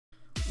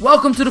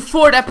Welcome to the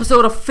fourth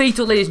episode of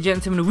F8TAL, ladies and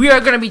gentlemen. We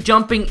are going to be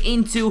jumping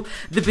into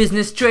the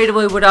business straight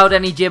away without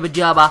any jibba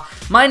jabba.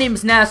 My name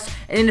is Nas,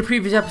 and in the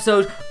previous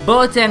episode,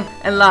 Boateng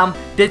and Lam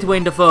did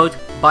win the vote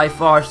by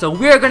far. So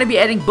we are going to be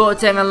adding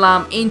Boateng and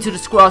Lam into the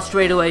squad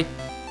straight away.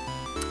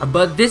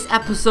 But this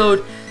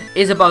episode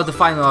is about the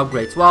final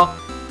upgrades. Well,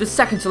 the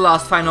second to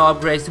last final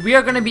upgrades. We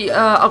are going to be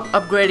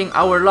upgrading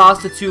our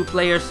last two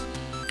players.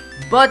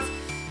 But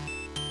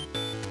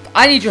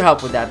I need your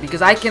help with that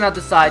because I cannot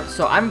decide,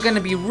 so I'm gonna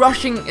be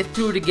rushing it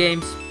through the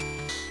games,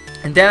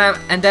 and then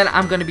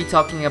I'm gonna be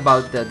talking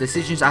about the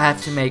decisions I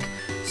have to make.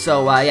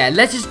 So yeah,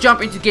 let's just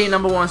jump into game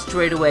number 1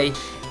 straight away,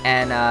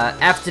 and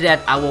after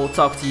that I will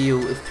talk to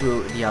you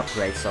through the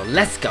upgrades. So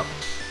let's go.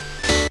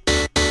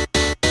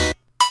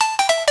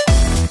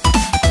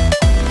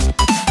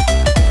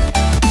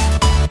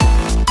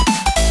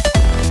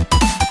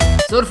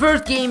 So the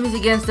first game is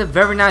against a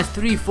very nice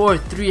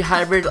 3-4-3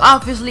 hybrid,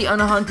 obviously on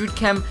 100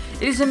 chem.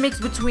 It is a mix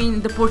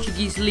between the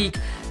Portuguese league,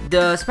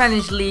 the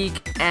Spanish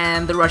league,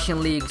 and the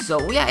Russian league.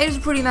 So yeah, it is a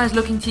pretty nice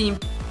looking team.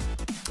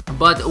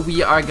 But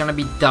we are gonna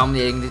be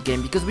dominating this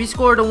game because we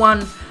scored the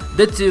 1,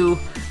 the 2,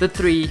 the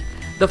 3,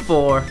 the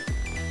 4,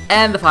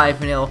 and the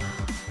 5-0.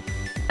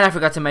 And I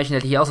forgot to mention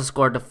that he also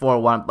scored the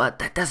 4-1, but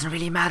that doesn't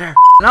really matter.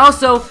 And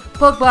also,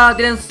 Pogba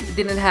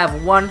didn't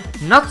have 1,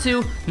 not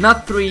 2,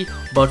 not 3,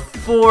 but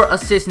 4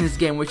 assists in this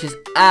game, which is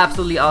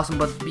absolutely awesome.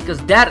 But because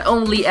that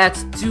only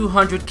adds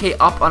 200k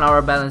up on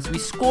our balance. We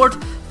scored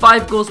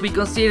 5 goals, we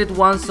conceded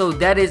 1, so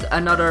that is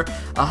another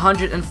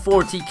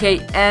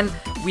 140k, and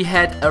we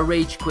had a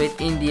rage quit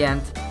in the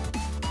end,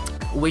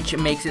 which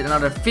makes it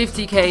another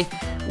 50k.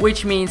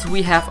 Which means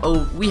we have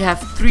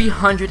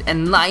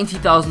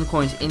 390,000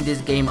 coins in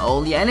this game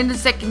only. And in the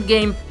second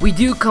game, we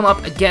do come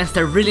up against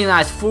a really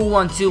nice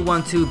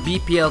 4-1-2-1-2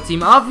 BPL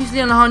team,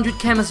 obviously on 100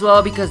 chem as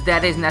well, because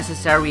that is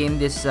necessary in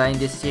this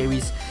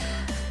series.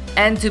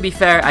 And to be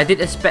fair, I did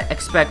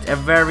expect a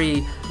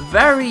very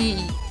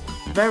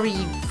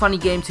funny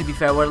game, to be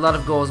fair, with a lot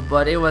of goals,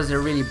 but it was a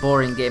really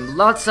boring game.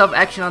 Lots of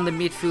action on the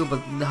midfield, but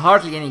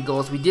hardly any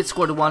goals. We did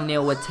score the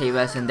 1-0 with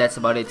Tevez, and that's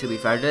about it, to be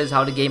fair. That is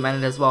how the game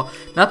ended as well.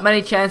 Not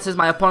many chances.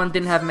 My opponent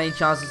didn't have many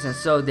chances, and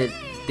so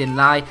didn't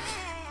I.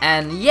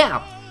 And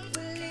yeah,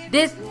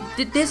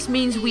 this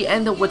means we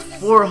end up with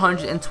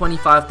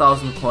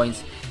 425,000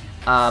 coins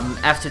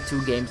after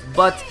 2 games.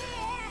 But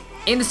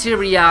in the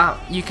Serie A,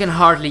 you can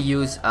hardly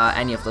use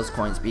any of those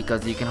coins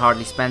because you can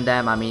hardly spend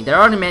them. I mean, there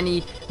aren't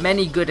many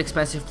good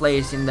expensive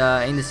players in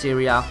the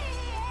Serie A,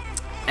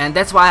 and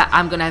that's why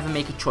I'm gonna have to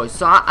make a choice.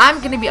 So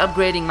I'm gonna be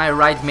upgrading my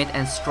right mid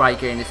and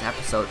striker in this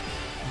episode.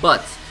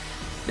 But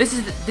this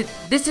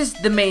is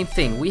the main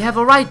thing. We have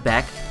a right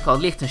back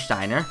called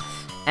Liechtensteiner,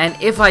 and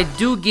if I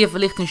do give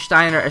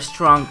Liechtensteiner a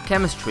strong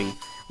chemistry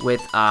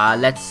with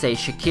let's say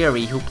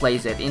Shaqiri, who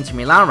plays at Inter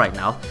Milan right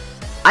now,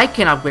 I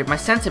can upgrade my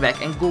center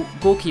back and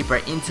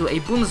goalkeeper into a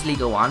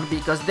Bundesliga one,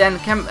 because then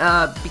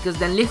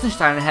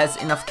Liechtensteiner has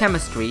enough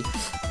chemistry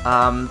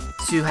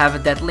to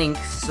have that link.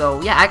 So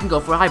yeah, I can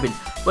go for a hybrid.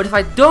 But if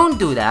I don't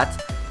do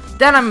that,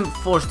 then I'm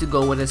forced to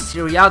go with a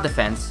Serie A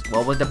defense.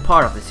 Well, with the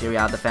part of the Serie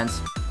A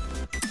defense,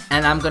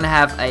 and I'm gonna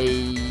have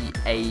a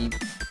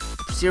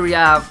Serie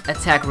A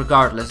attack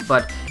regardless.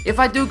 But if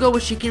I do go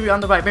with Shaqiri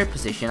on the right mid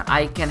position,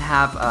 I can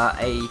have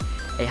a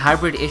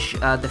hybrid-ish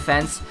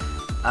defense.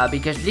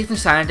 Because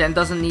Liechtensteiner then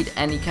doesn't need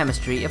any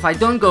chemistry. If I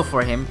don't go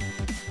for him,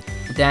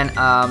 then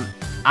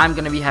I'm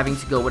gonna be having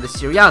to go with a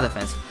Serie A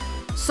defense.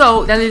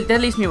 So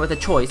that leaves me with a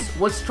choice.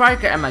 What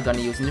striker am I gonna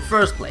use in the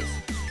first place?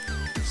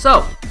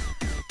 So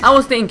I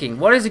was thinking,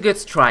 what is a good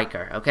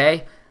striker?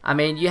 Okay, I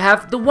mean, you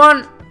have the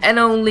one and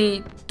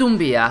only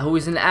Dumbia, who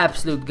is an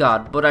absolute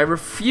god, but I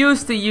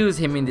refuse to use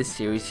him in this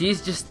series.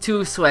 He's just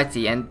too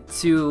sweaty and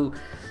too,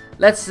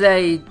 let's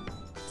say,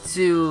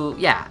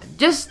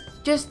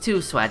 just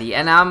too sweaty,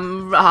 and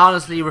I'm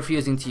honestly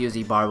refusing to use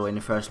Ibarbo in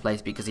the first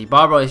place because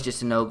Ibarbo is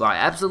just a no-go. I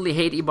absolutely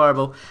hate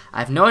Ibarbo.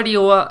 I have no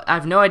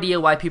idea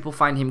why people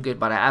find him good,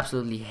 but I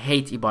absolutely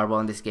hate Ibarbo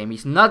in this game.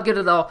 He's not good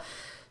at all.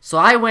 So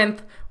I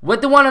went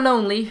with the one and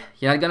only,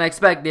 you're not gonna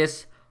expect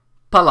this,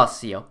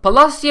 Palacio.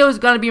 Palacio is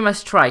gonna be my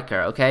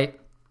striker, okay?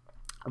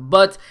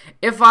 But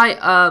if I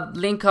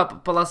link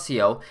up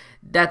Palacio,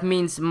 that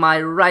means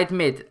my right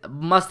mid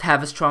must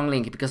have a strong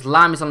link because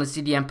Lam is on the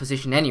CDM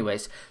position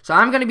anyways. So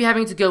I'm going to be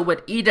having to go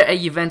with either a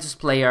Juventus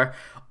player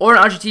or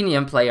an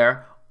Argentinian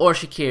player or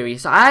Shaqiri.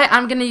 So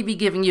I'm going to be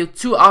giving you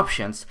 2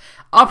 options.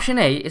 Option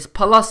A is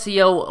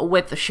Palacio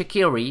with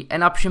Shaqiri,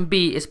 and option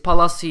B is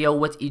Palacio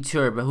with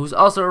Iturbe, who's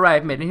also a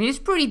right mid, and he's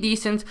pretty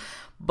decent.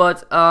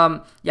 But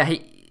yeah,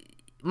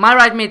 my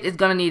right mid is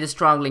gonna need a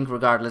strong link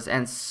regardless,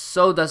 and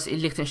so does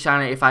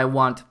Liechtensteiner if I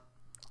want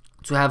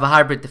to have a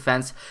hybrid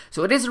defense.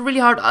 So it is a really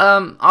hard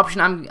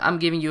option I'm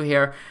giving you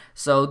here.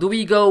 So do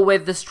we go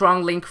with the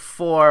strong link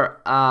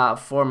for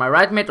my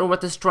right mid, or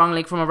with the strong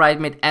link for my right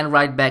mid and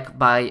right back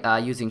by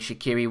using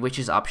Shaqiri, which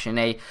is option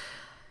A?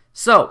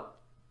 So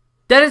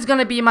that is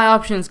gonna be my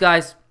options,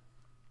 guys.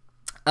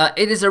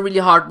 It is a really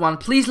hard one.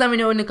 Please let me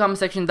know in the comment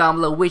section down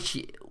below which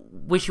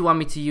which you want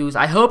me to use.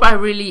 I hope I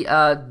really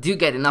do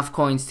get enough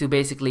coins to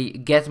basically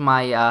get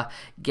my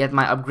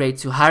upgrade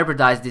to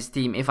hybridize this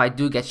team if I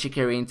do get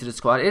Shaqiri into the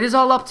squad. It is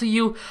all up to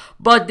you,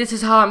 but this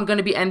is how I'm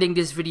gonna be ending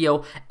this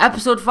video.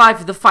 Episode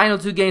 5, the final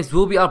 2 games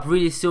will be up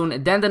really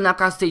soon. Then the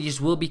knockout stages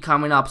will be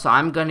coming up, so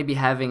I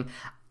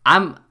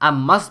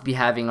must be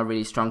having a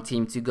really strong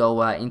team to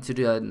go into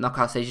the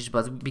knockout stages,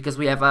 but because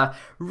we have a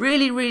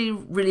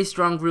really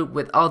strong group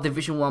with all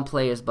Division 1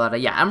 players.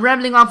 But yeah, I'm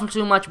rambling on for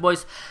too much,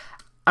 boys.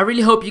 I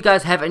really hope you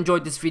guys have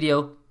enjoyed this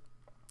video.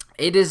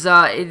 It is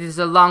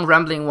a long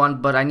rambling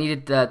one, but I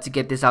needed to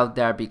get this out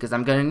there because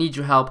I'm gonna need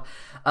your help.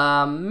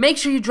 Make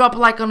sure you drop a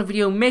like on the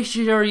video. Make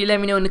sure you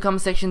let me know in the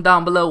comment section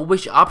down below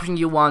which option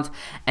you want,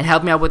 and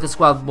help me out with the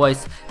squad,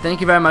 boys. Thank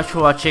you very much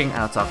for watching,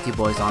 and I'll talk to you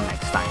boys on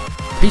next time.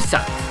 Peace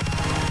out.